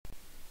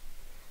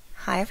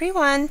Hi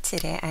everyone,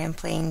 today I am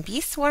playing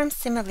Bee Swarm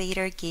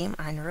Simulator game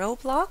on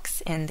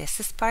Roblox and this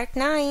is part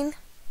 9.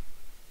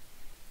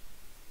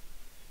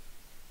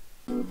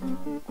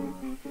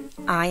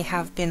 I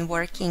have been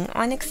working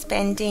on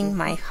expanding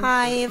my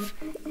hive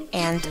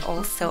and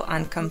also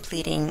on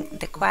completing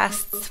the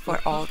quests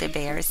for all the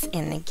bears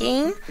in the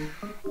game.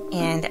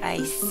 And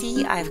I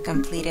see I've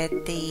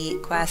completed the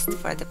quest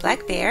for the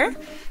black bear,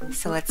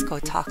 so let's go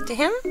talk to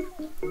him.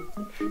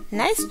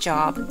 Nice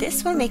job!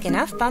 This will make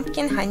enough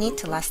pumpkin honey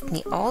to last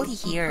me all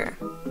year.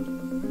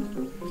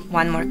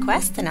 1 more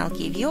quest and I'll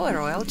give you a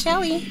royal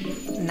jelly.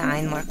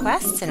 9 more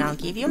quests and I'll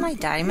give you my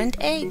diamond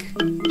egg.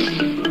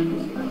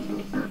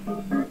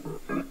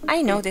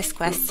 I know these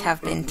quests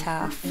have been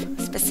tough.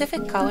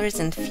 Specific colors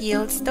and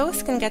fields,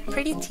 those can get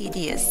pretty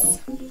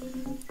tedious.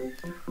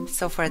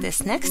 So for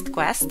this next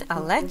quest,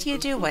 I'll let you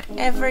do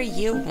whatever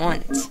you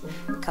want.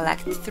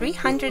 Collect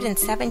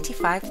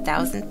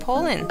 375,000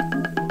 pollen.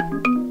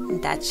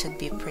 That should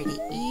be pretty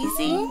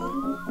easy.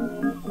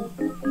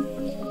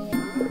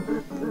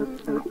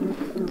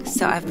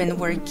 So I've been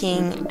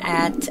working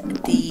at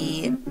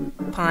the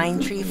pine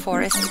tree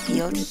forest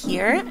field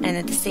here, and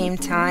at the same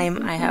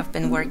time I have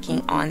been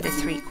working on the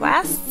 3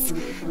 quests.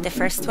 The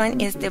first one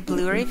is the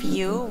blue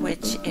review,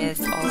 which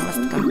is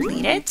almost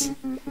completed.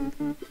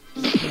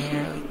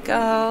 Here we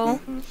go.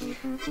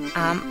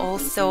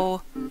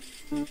 Also,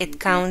 it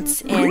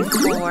counts in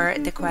for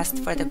the quest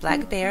for the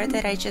black bear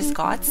that I just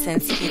got,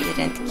 since he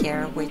didn't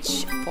care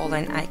which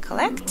pollen I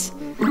collect.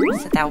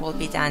 So that will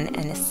be done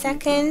in a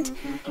second.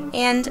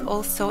 And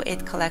also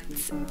it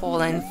collects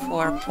pollen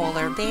for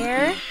polar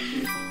bear.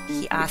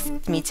 He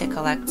asked me to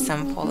collect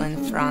some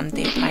pollen from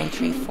the pine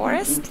tree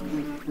forest.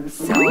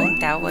 So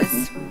that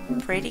was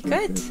pretty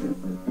good.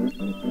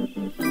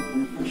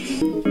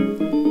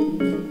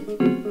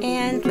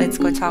 And let's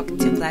go talk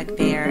to Black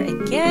Bear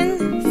again,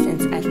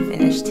 since I've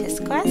finished his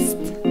quest.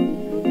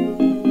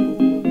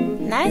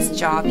 Nice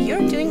job,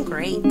 you're doing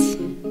great.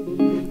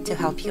 To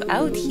help you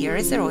out, here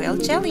is a royal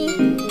jelly.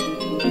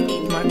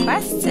 8 more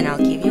quests and I'll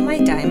give you my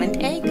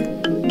diamond egg.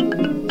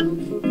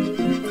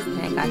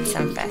 I got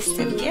some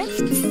festive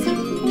gifts.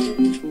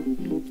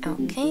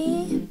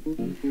 Okay.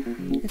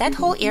 That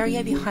whole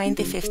area behind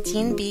the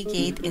 15B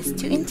gate is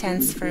too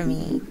intense for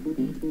me.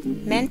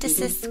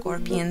 Mantises,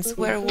 scorpions,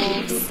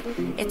 werewolves.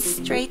 It's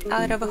straight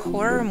out of a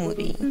horror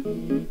movie.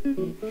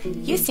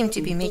 You seem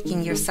to be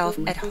making yourself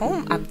at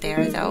home up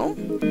there, though.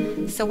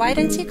 So why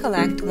don't you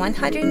collect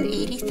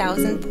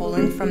 180,000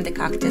 pollen from the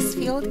cactus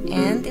field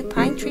and the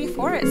pine tree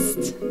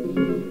forest?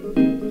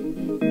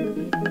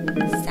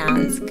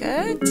 Sounds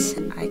good.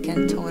 I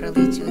can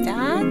totally do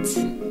that.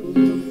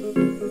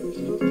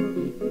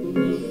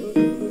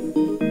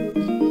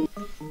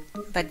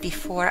 But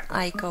before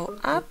I go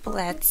up,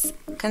 let's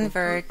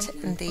convert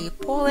the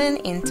pollen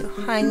into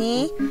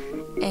honey.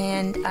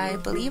 And I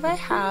believe I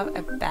have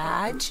a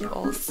badge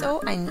also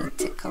I need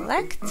to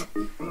collect.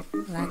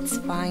 Let's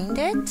find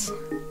it.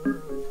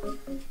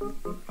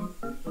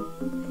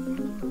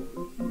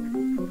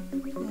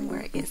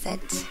 Where is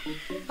it?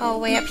 Oh,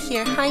 way up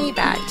here, honey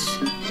badge.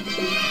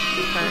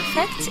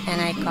 Perfect,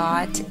 and I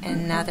got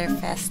another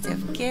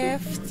festive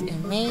gift.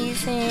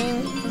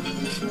 Amazing.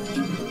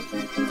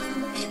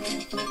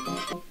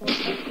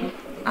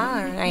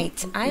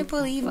 Alright, I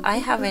believe I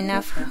have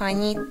enough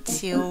honey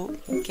to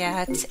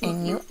get a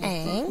new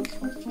egg.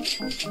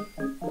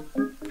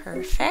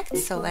 Perfect,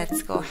 so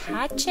let's go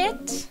hatch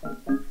it.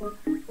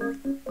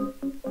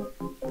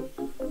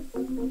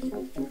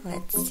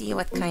 Let's see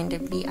what kind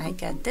of bee I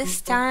get this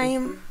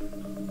time.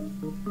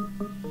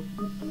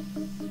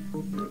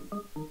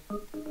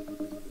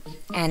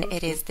 And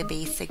it is the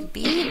basic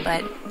bee,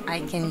 but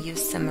I can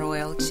use some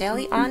royal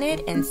jelly on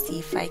it and see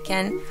if I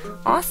can.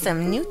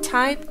 Awesome, new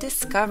type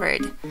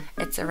discovered.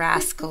 It's a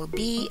rascal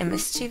bee, a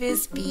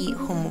mischievous bee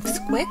who moves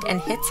quick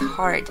and hits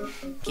hard.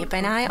 Keep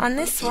an eye on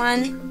this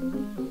one.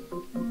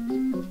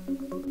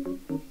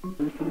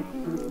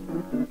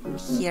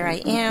 Here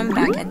I am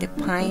back at the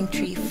pine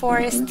tree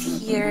forest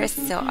here,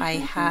 so I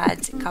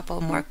had a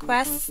couple more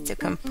quests to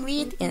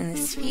complete in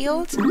this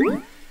field.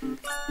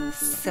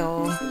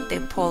 So the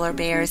polar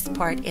bears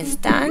part is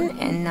done,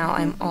 and now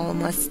I'm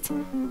almost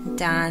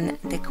done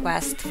the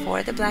quest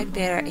for the black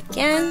bear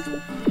again.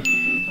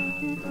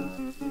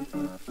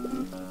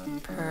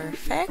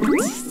 Perfect,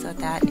 so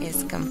that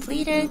is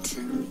completed.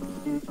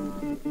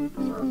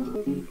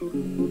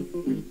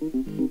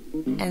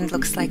 And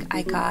looks like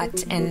I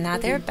got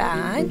another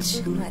badge.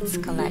 Let's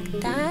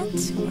collect that.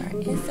 Where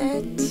is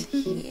it?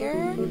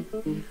 Here.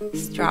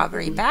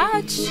 Strawberry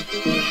badge.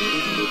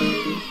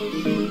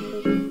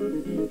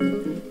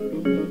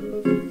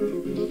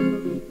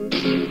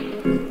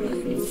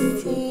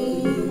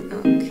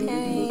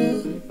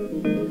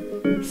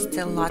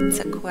 Still lots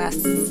of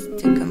quests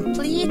to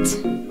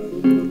complete.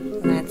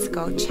 Let's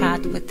go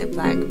chat with the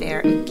black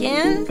bear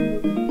again.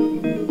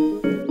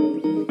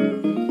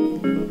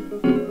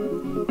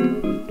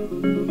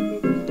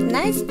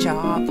 Nice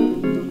job.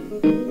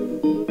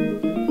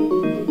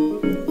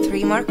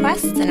 3 more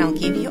quests and I'll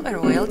give you a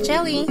royal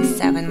jelly.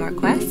 7 more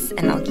quests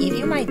and I'll give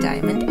you my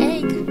diamond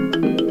egg.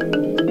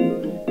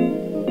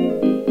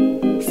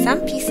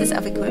 Some pieces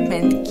of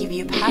equipment give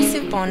you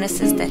passive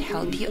bonuses that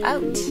help you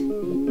out.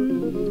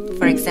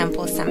 For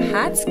example, some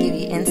hats give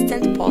you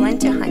instant pollen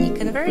to honey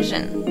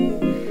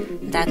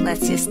conversion. That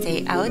lets you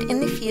stay out in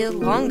the field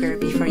longer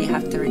before you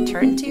have to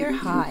return to your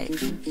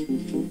hive.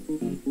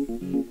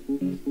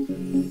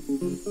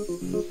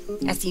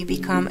 As you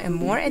become a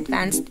more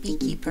advanced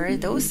beekeeper,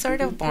 those sort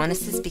of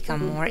bonuses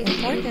become more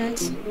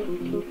important.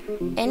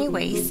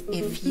 Anyways,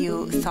 if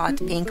you thought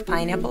pink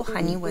pineapple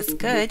honey was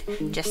good,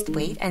 just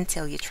wait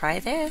until you try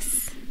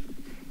this.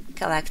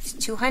 Collect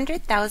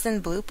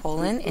 200,000 blue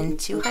pollen and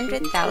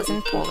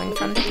 200,000 pollen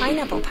from the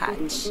pineapple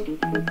patch.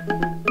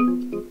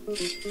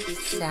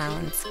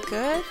 Sounds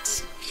good.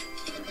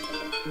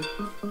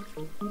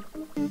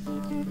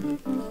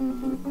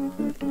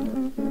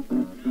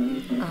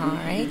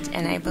 Alright,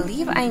 and I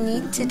believe I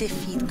need to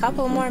defeat a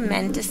couple more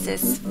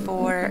mantises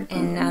for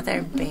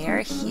another bear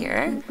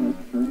here.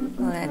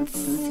 Let's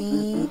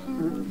see.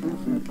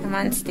 Come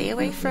on, stay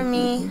away from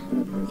me.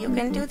 You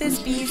can do this,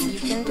 bees. You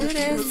can do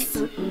this.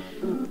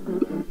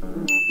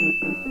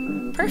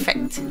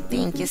 Perfect.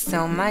 Thank you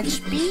so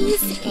much,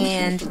 bees.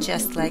 And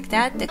just like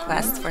that, the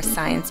quest for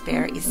Science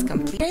Bear is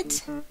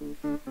completed.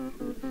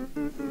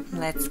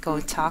 Let's go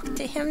talk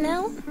to him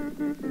now.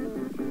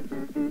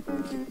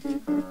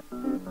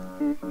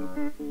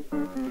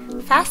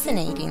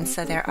 Fascinating,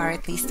 so there are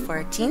at least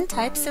 14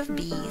 types of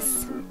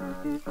bees.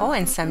 Oh,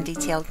 and some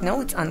detailed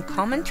notes on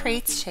common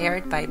traits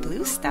shared by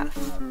blue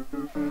stuff.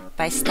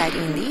 By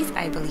studying these,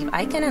 I believe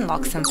I can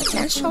unlock some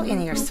potential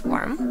in your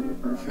swarm.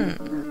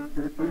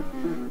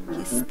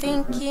 He's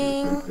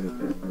thinking.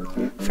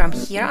 From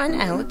here on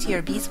out,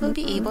 your bees will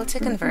be able to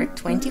convert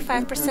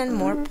 25%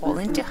 more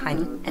pollen to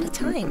honey at a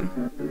time.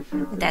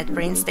 That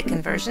brings the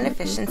conversion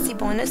efficiency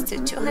bonus to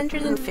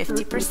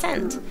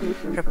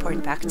 250%.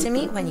 Report back to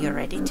me when you're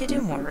ready to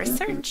do more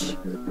research.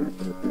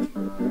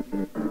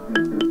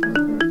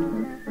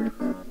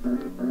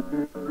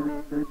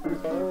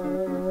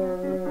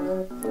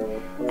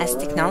 As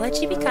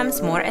technology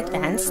becomes more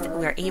advanced,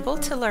 we're able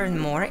to learn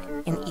more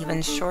in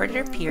even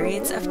shorter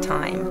periods of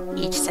time.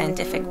 Each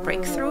scientific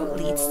breakthrough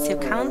leads to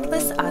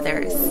countless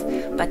others.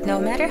 But no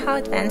matter how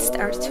advanced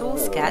our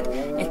tools get,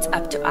 it's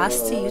up to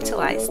us to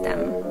utilize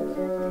them.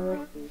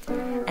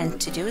 And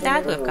to do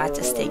that, we've got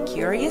to stay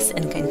curious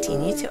and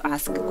continue to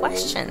ask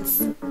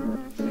questions.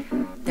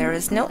 There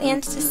is no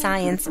end to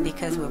science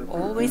because we've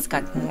always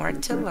got more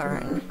to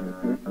learn.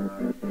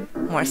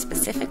 More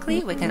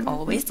specifically, we can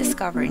always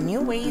discover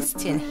new ways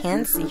to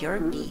enhance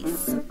your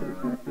bees.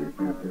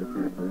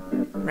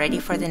 Ready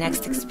for the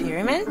next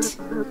experiment?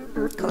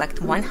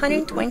 Collect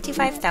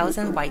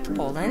 125,000 white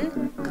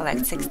pollen,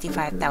 collect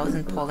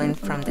 65,000 pollen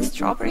from the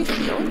strawberry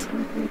field,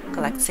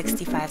 collect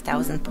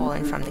 65,000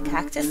 pollen from the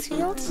cactus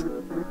field,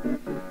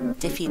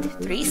 defeat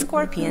 3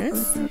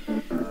 scorpions,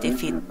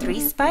 defeat 3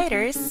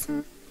 spiders,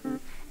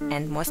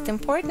 and most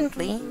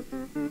importantly,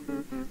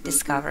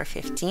 discover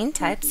 15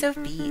 types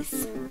of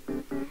bees.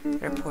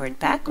 Report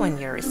back when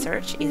your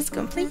research is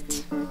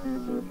complete.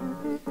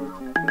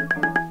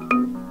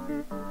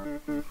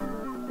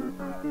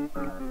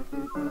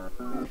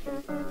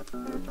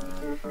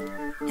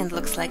 And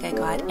looks like I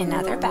got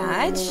another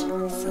badge,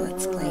 so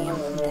let's claim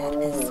that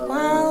as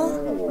well.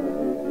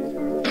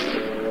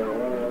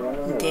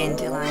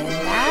 Dandelion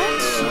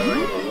badge.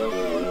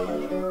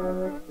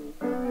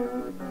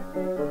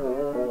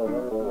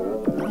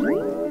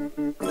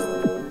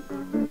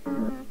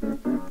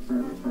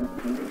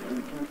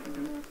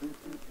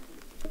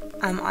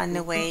 I'm on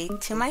the way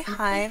to my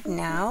hive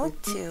now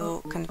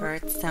to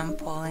convert some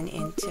pollen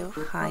into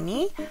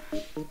honey.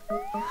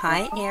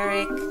 Hi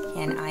Eric,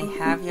 can I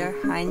have your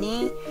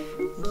honey?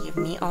 Give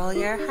me all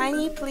your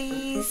honey,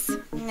 please.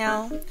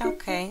 No?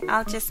 Okay,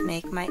 I'll just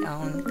make my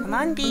own. Come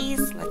on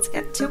bees, let's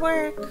get to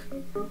work.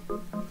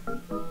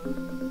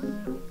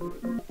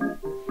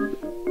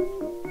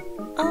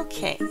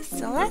 Okay,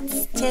 so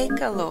let's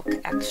take a look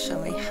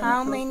actually.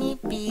 How many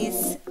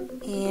bees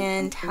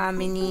and how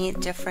many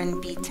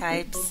different bee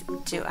types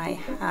do I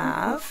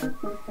have?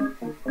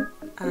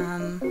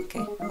 Okay,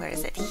 where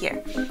is it?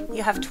 Here.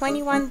 You have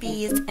 21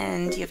 bees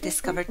and you've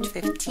discovered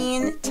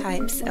 15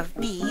 types of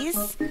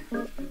bees.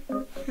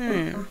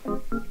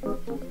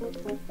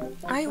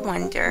 I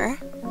wonder,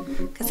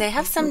 because I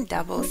have some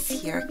doubles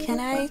here, can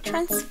I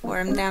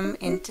transform them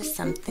into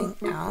something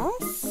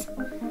else?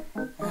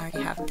 I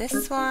already have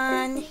this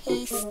one.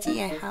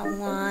 Hasty, I have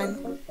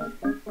one.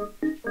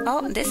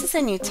 Oh, this is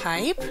a new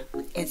type.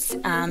 It's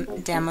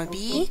Demo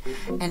Bee,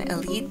 an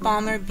elite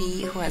bomber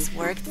bee who has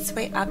worked its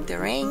way up the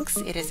ranks.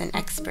 It is an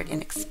expert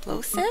in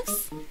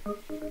explosives.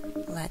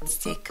 Let's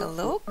take a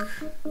look.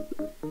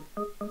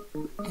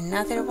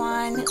 Another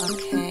one.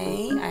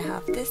 Okay, I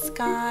have this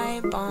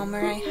guy,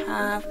 Bomber I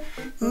have.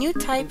 New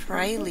type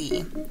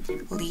Riley,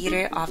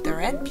 leader of the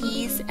Red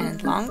Bees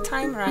and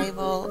longtime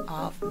rival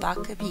of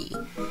Baka Bee.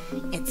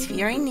 Its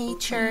fiery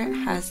nature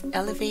has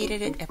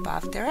elevated it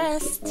above the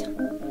rest.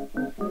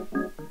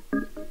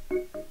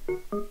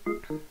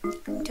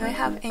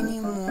 have any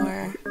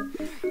more.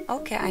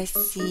 Okay, I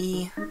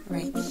see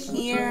right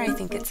here. I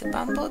think it's a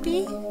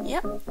bumblebee.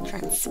 Yep,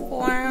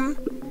 transform.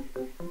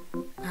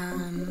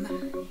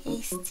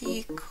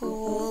 Hasty,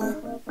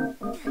 cool.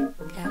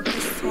 Got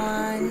this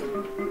one.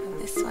 Have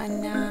this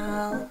one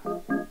now.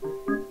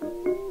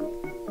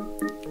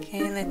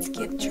 Okay, let's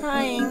keep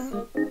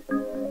trying.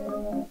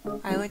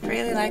 I would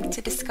really like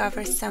to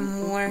discover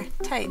some more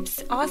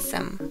types.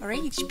 Awesome,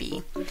 rage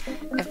bee.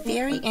 A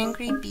very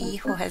angry bee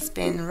who has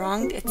been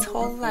wronged its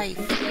whole life.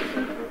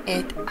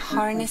 It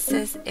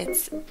harnesses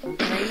its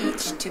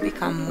rage to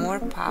become more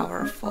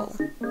powerful.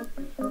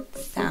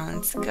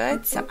 Sounds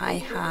good. So I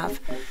have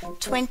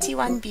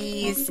 21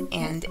 bees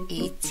and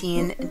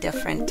 18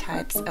 different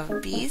types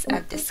of bees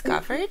I've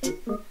discovered.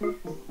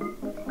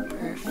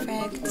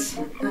 Perfect,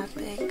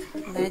 epic,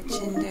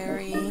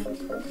 legendary.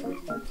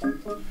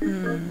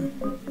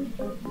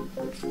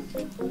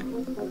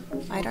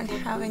 I don't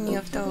have any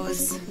of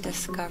those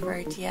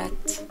discovered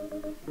yet.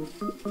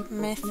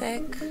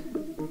 Mythic.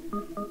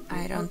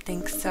 I don't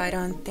think so. I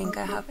don't think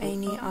I have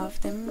any of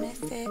the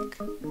mythic.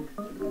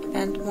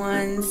 Event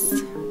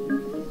ones.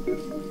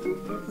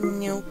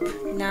 Nope,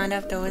 none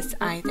of those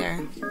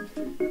either.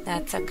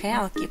 That's okay,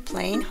 I'll keep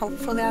playing.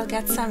 Hopefully I'll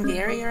get some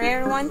very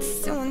rare ones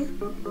soon.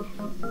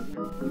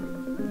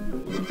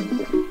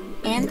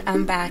 And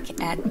I'm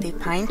back at the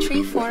Pine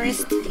Tree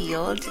Forest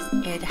field.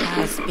 It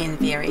has been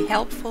very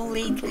helpful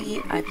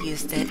lately. I've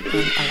used it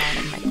in a lot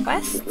of my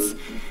quests.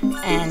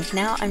 And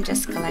now I'm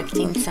just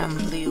collecting some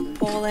blue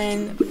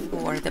pollen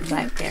for the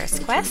black bear's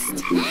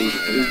quest.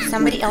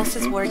 Somebody else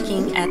is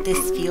working at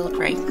this field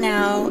right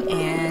now,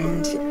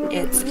 and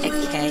it's a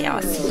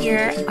chaos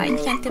here. I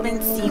can't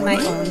even see my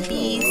own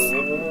bees.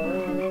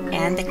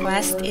 And the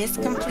quest is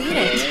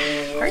completed.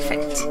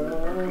 Perfect.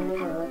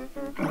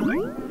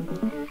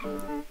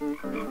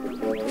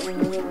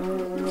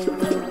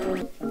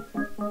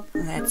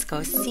 Let's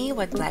go see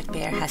what Black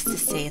Bear has to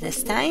say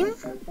this time.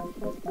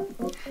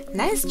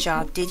 Nice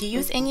job. Did you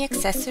use any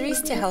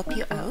accessories to help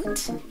you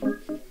out?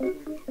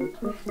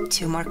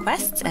 2 more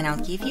quests and I'll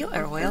give you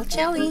a royal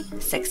jelly.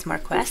 6 more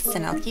quests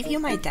and I'll give you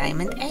my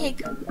diamond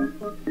egg.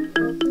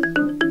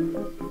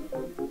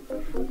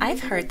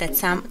 I've heard that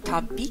some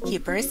top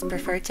beekeepers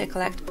prefer to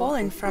collect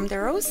pollen from the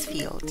rose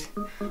field.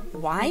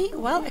 Why?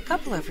 Well, a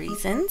couple of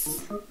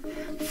reasons.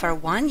 For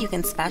one, you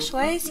can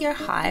specialize your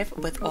hive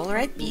with all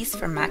red bees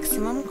for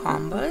maximum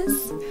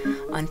combos.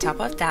 On top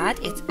of that,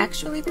 it's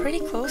actually pretty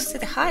close to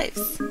the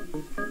hives.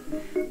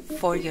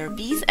 For your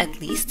bees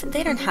at least,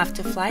 they don't have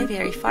to fly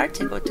very far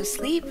to go to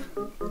sleep.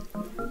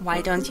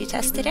 Why don't you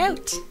test it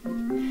out?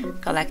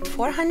 Collect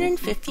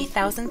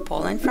 450,000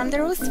 pollen from the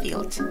rose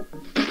field.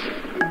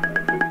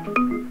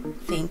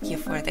 Thank you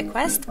for the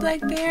quest,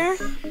 Black Bear.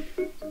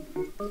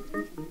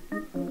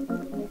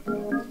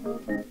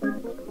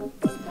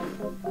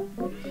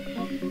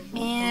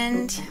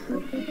 And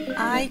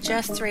I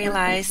just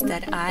realized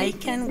that I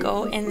can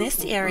go in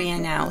this area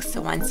now.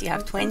 So once you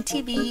have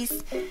 20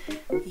 bees,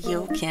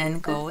 you can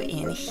go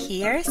in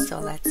here. So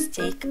let's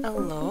take a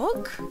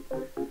look.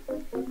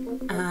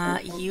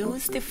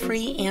 Use the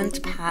free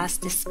Ant Pass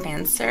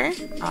dispenser.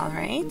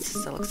 Alright,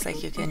 so looks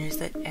like you can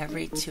use it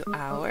every 2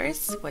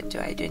 hours. What do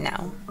I do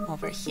now?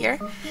 Over here.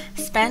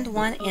 Spend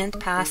 1 Ant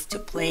Pass to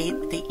play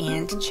the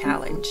Ant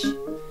Challenge.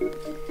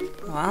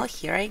 Well,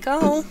 here I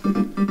go.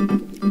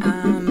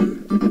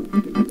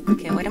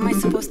 Okay, what am I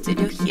supposed to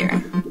do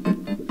here?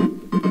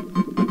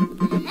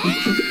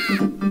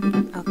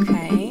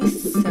 Okay,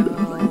 so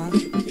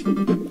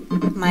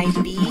my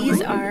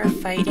bees are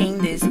fighting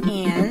these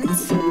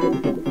ants.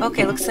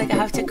 Okay, looks like I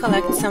have to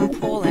collect some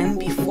pollen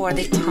before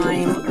the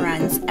time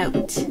runs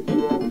out.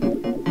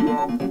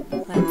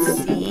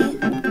 Let's see.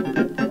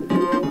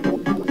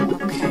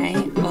 Okay,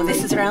 oh,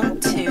 this is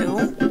round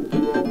 2.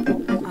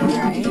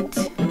 Alright.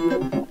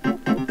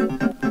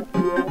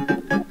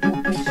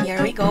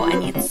 Here we go. I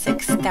need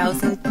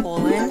 6,000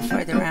 pollen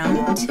for the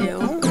round 2.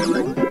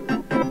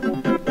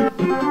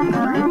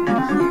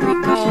 Here we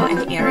go,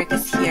 and Eric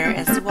is here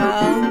as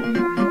well,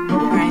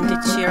 trying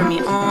to cheer me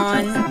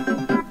on.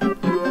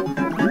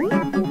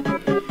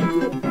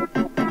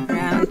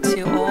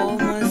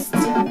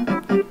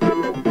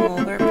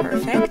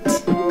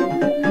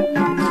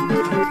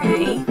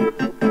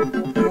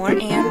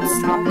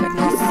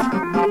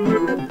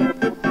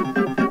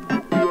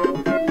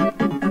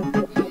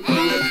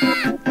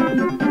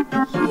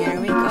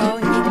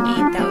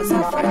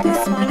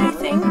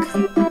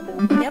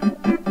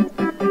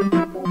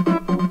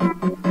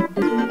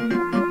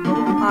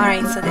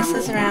 So this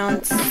is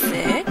round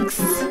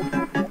 6.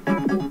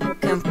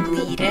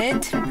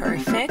 Completed.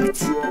 Perfect.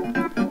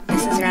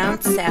 This is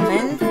round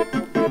 7.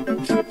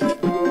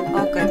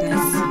 Oh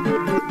goodness.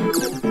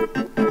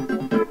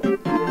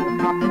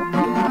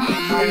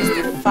 There's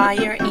the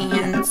fire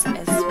ants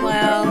as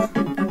well.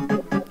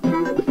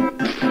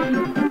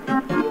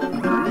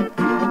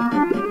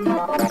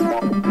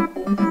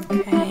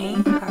 Okay,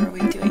 how are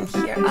we doing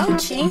here?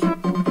 Ouchie!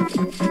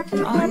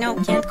 Oh no,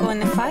 can't go in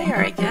the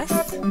fire, I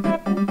guess.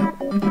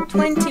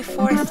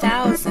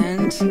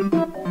 24,000,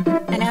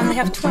 and I only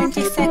only have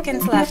 20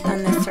 seconds left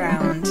on this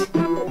round.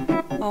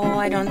 Oh,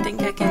 I don't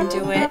think I can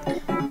do it.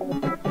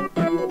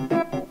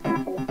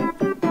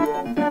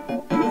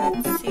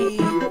 Let's see.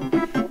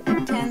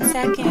 10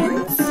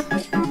 seconds.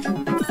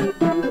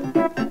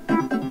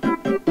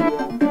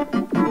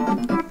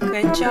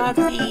 Good job,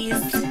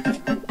 V's.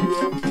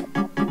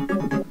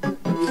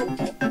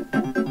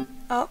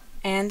 Oh,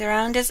 and the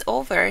round is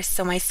over.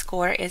 So my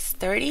score is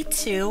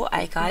 32.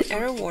 I got a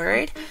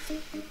reward.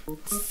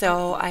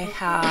 So I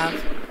have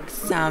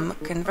some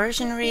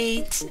conversion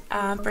rate,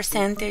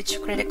 percentage,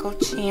 critical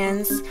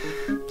chance,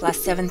 plus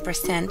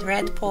 7%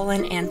 red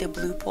pollen and the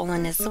blue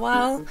pollen as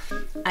well.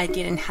 I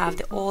didn't have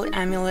the old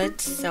amulet,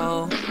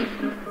 so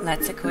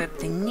let's equip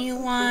the new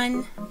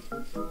one.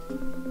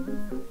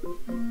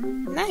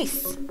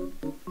 Nice.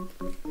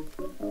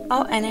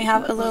 Oh, and I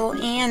have a little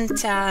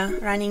ant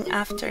running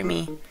after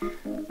me.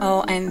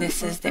 Oh, and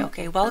this is the,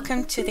 okay,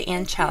 welcome to the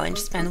ant challenge.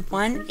 Spend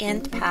 1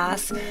 ant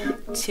pass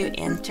to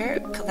enter.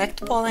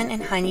 Collect pollen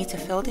and honey to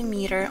fill the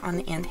meter on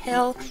the ant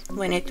hill.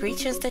 When it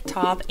reaches the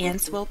top,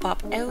 ants will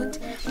pop out.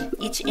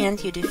 Each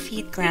ant you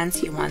defeat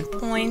grants you 1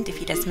 point.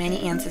 Defeat as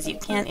many ants as you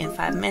can in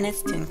 5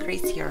 minutes to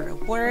increase your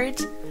reward.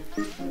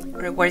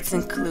 Rewards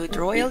include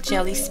royal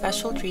jelly,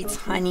 special treats,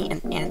 honey,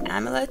 and ant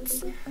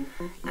amulets.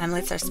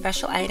 Amulets are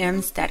special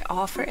items that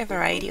offer a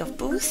variety of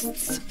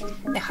boosts.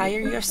 The higher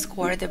your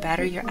score, the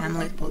better your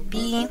amulet will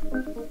be.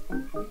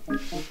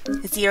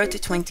 0 to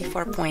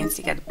 24 points,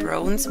 you get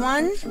bronze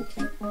one.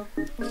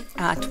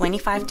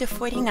 25 to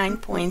 49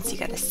 points, you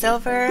get a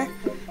silver.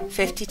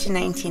 50 to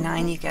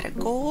 99, you get a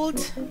gold.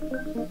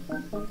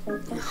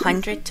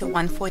 100 to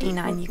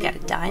 149, you get a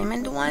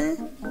diamond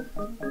one.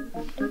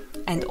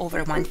 And over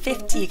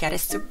 150, you get a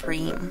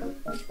supreme.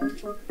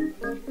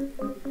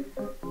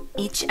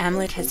 Each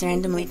amulet has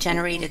randomly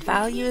generated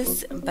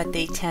values, but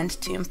they tend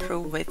to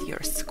improve with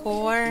your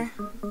score.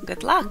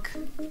 Good luck!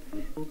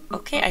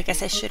 Okay, I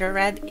guess I should have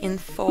read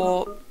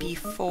info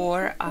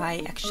before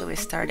I actually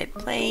started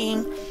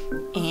playing,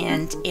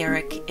 and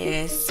Eric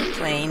is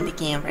playing the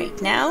game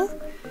right now.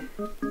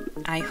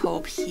 I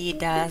hope he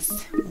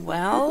does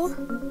well.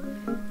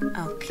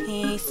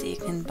 Okay, so you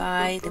can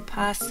buy the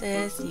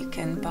passes, you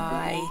can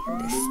buy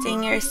the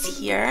stingers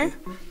here.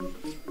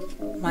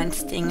 1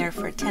 stinger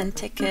for 10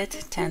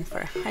 ticket, 10 for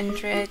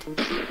 100,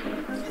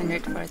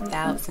 100 for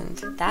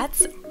 1,000.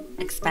 That's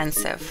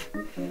expensive.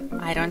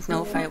 I don't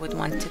know if I would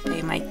want to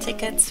pay my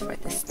tickets for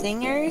the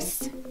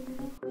stingers.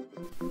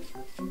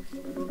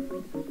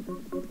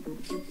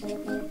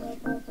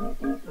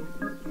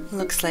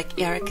 Looks like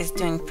Eric is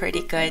doing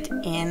pretty good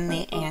in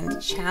the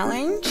ant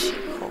challenge.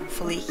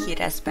 Hopefully he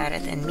does better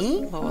than me.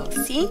 We will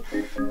see.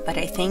 But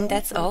I think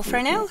that's all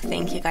for now.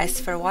 Thank you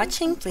guys for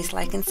watching. Please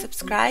like and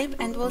subscribe,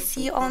 and we'll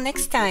see you all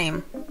next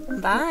time.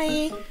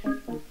 Bye!